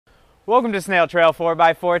Welcome to Snail Trail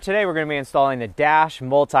 4x4. Today we're going to be installing the dash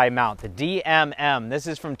multi-mount, the DMM. This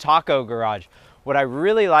is from Taco Garage. What I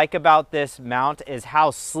really like about this mount is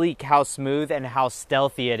how sleek, how smooth, and how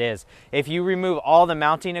stealthy it is. If you remove all the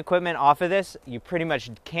mounting equipment off of this, you pretty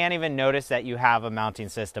much can't even notice that you have a mounting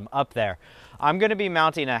system up there. I'm going to be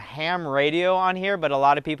mounting a ham radio on here, but a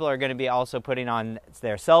lot of people are going to be also putting on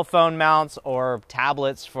their cell phone mounts or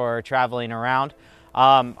tablets for traveling around.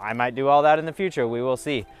 I might do all that in the future, we will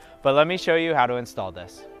see. But let me show you how to install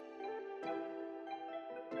this.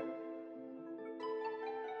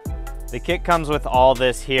 The kit comes with all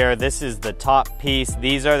this here. This is the top piece.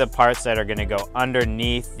 These are the parts that are going to go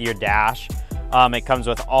underneath your dash. It comes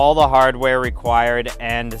with all the hardware required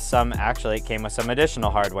and actually it came with some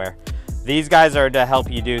additional hardware. These guys are to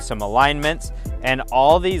help you do some alignments, and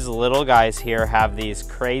all these little guys here have these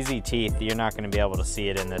crazy teeth. You're not going to be able to see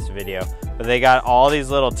it in this video, but they got all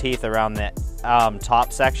these little teeth around the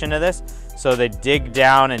top section of this, so they dig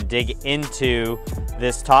down and dig into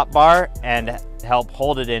this top bar and help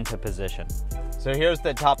hold it into position. So here's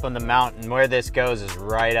the top of the mount, and where this goes is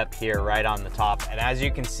right up here, right on the top. And as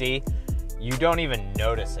you can see, you don't even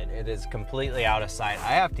notice it. It is completely out of sight.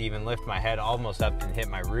 I have to even lift my head almost up and hit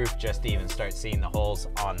my roof just to even start seeing the holes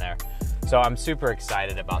on there. So I'm super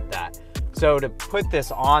excited about that. So to put this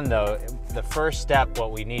on though, the first step,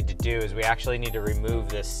 what we need to do is we actually need to remove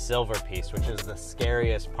this silver piece, which is the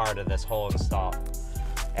scariest part of this whole install.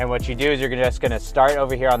 And what you do is you're just gonna start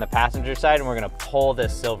over here on the passenger side, and we're gonna pull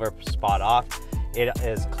this silver spot off. It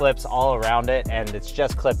is clips all around it, and it's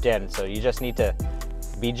just clipped in. So you just need to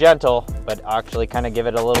be gentle, but actually kind of give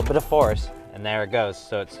it a little bit of force. And there it goes.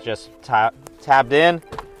 So it's just tabbed in,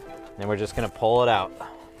 and we're just gonna pull it out.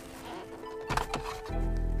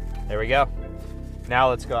 There we go. Now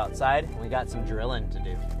let's go outside. We got some drilling to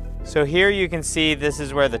do. So here you can see this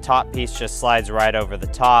is where the top piece just slides right over the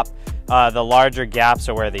top. The larger gaps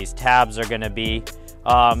are where these tabs are gonna be.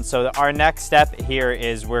 So our next step here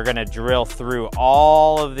is we're gonna drill through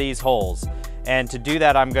all of these holes. And to do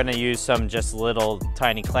that, I'm gonna use some just little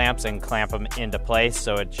tiny clamps and clamp them into place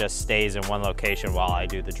so it just stays in one location while I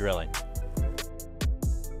do the drilling.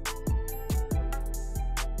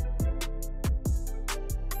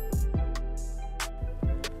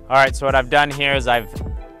 All right, so what I've done here is I've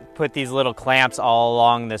put these little clamps all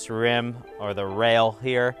along this rim or the rail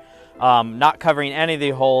here, not covering any of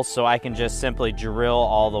the holes, so I can just simply drill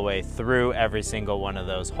all the way through every single one of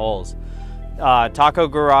those holes. Taco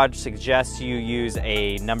Garage suggests you use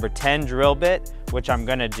a number 10 drill bit, which I'm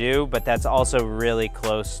gonna do, but that's also really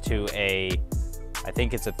close to I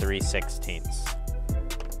think it's a 3/16.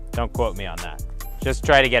 Don't quote me on that. Just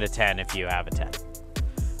try to get a 10 if you have a 10.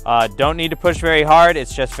 Don't need to push very hard,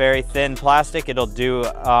 it's just very thin plastic. It'll do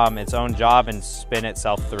its own job and spin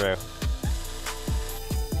itself through.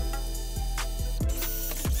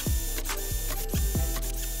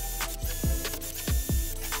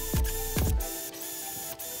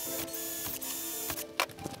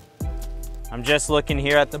 I'm just looking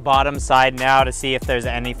here at the bottom side now to see if there's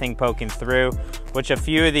anything poking through, which a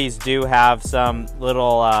few of these do have some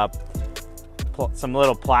little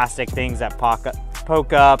plastic things that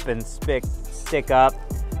poke up and stick up.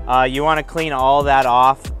 You want to clean all that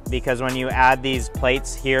off, because when you add these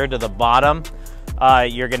plates here to the bottom,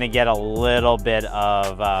 you're going to get a little bit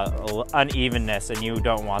of unevenness, and you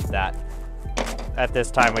don't want that. At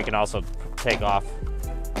this time, we can also take off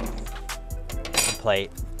the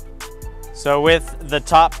plate. So with the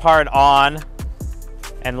top part on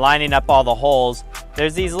and lining up all the holes,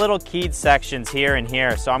 there's these little keyed sections here and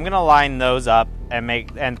here. So I'm gonna line those up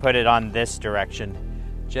and put it on this direction,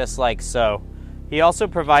 just like so. He also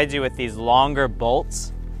provides you with these longer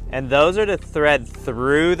bolts, and those are to thread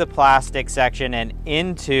through the plastic section and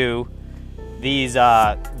into these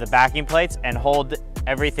the backing plates and hold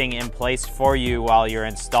everything in place for you while you're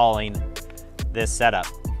installing this setup.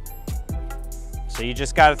 So you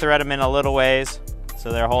just gotta thread them in a little ways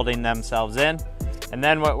so they're holding themselves in. And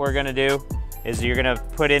then what we're gonna do is you're gonna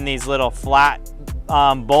put in these little flat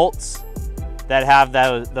bolts that have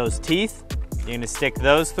those teeth. You're gonna stick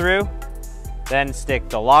those through, then stick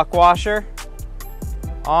the lock washer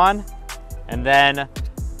on, and then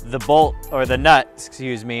the bolt, or the nut,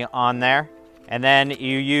 excuse me, on there. And then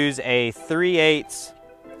you use a 3/8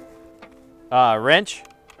 wrench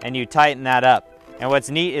and you tighten that up. And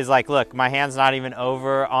what's neat is, like, look, my hand's not even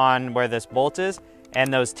over on where this bolt is,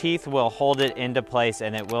 and those teeth will hold it into place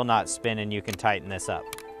and it will not spin, and you can tighten this up.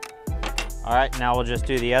 All right, now we'll just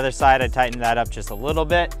do the other side. I tightened that up just a little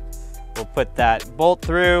bit. We'll put that bolt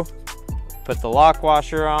through, put the lock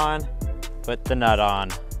washer on, put the nut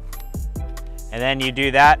on. And then you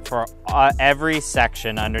do that for every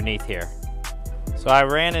section underneath here. So I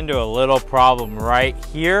ran into a little problem right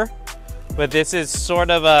here, but this is sort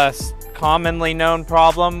of a commonly known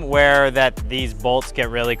problem where these bolts get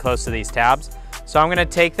really close to these tabs. So I'm gonna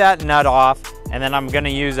take that nut off, and then I'm gonna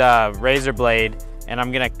use a razor blade, and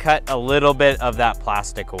I'm gonna cut a little bit of that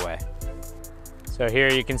plastic away. So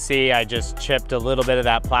here you can see I just chipped a little bit of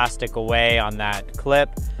that plastic away on that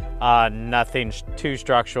clip. Nothing too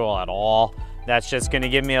structural at all. That's just gonna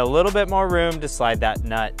give me a little bit more room to slide that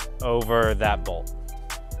nut over that bolt.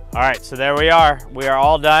 All right, so there we are. We are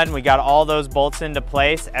all done. We got all those bolts into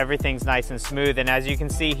place. Everything's nice and smooth. And as you can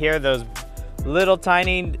see here, those little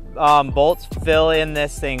tiny bolts fill in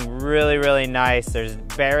this thing really, really nice. There's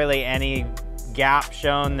barely any gap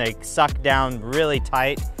shown. They suck down really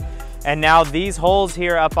tight. And now these holes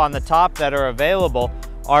here up on the top that are available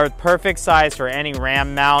are perfect size for any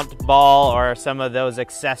ram mount ball or some of those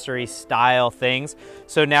accessory style things.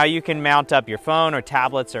 So now you can mount up your phone or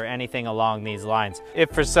tablets or anything along these lines.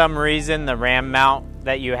 If for some reason the ram mount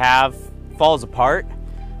that you have falls apart,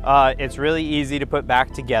 it's really easy to put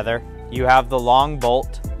back together. You have the long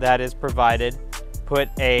bolt that is provided.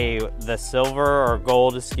 Put the silver or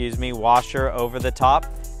gold, washer over the top.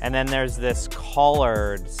 And then there's this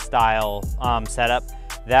collared style setup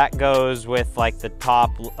that goes with like the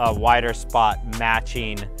top wider spot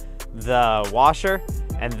matching the washer,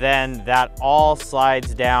 and then that all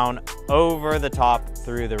slides down over the top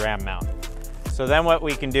through the ram mount. So then what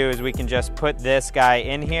we can do is we can just put this guy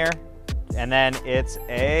in here, and then it's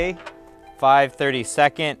a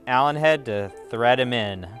 5/32 Allen head to thread him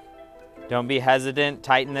in. Don't be hesitant,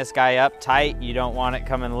 tighten this guy up tight. You don't want it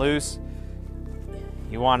coming loose.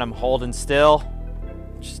 You want him holding still.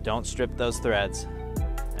 Just don't strip those threads.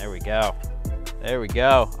 There we go. There we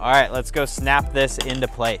go. All right, let's go snap this into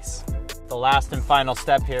place. The last and final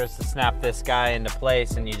step here is to snap this guy into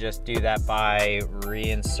place, and you just do that by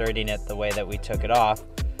reinserting it the way that we took it off.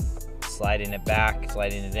 Sliding it back,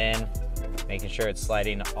 sliding it in, making sure it's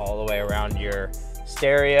sliding all the way around your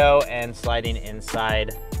stereo and sliding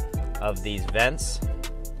inside of these vents.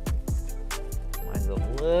 Mine's a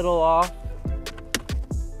little off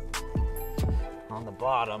on the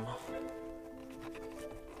bottom.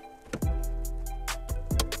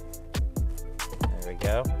 There we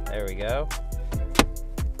go, there we go.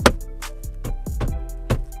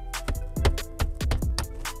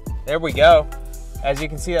 There we go. As you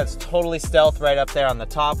can see, that's totally stealth right up there on the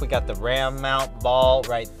top. We got the ram mount ball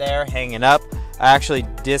right there hanging up. I actually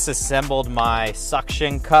disassembled my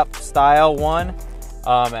suction cup style one,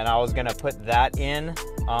 and I was gonna put that in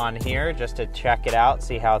on here just to check it out,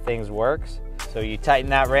 see how things works. So you tighten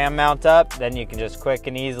that ram mount up, then you can just quick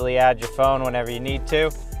and easily add your phone whenever you need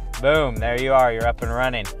to. Boom, there you are, you're up and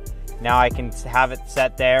running. Now I can have it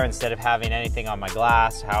set there instead of having anything on my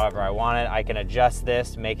glass, however I want it. I can adjust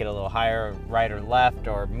this, make it a little higher, right or left,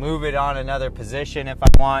 or move it on another position if I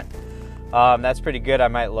want. That's pretty good. I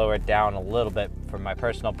might lower it down a little bit for my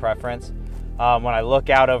personal preference. When I look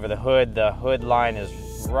out over the hood line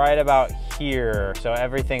is right about here. So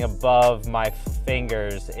everything above my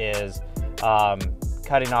fingers is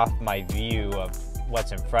cutting off my view of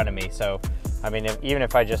what's in front of me. So I mean, even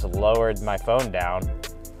if I just lowered my phone down,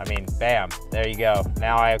 I mean, bam, there you go.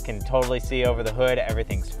 Now I can totally see over the hood,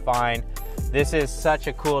 everything's fine. This is such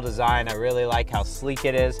a cool design. I really like how sleek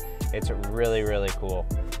it is. It's really, really cool.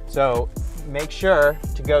 So make sure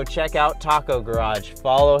to go check out Taco Garage.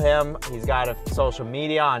 Follow him. He's got a social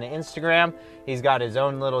media on Instagram. He's got his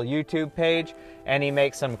own little YouTube page, and he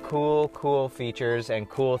makes some cool, cool features and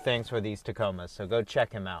cool things for these Tacomas. So go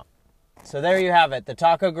check him out. So there you have it, the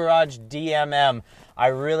Taco Garage DMM. I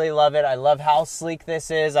really love it. I love how sleek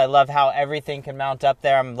this is. I love how everything can mount up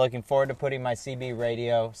there. I'm looking forward to putting my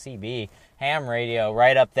ham radio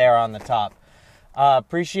right up there on the top.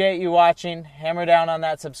 Appreciate you watching. Hammer down on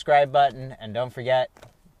that subscribe button, and don't forget,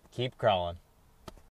 keep crawling.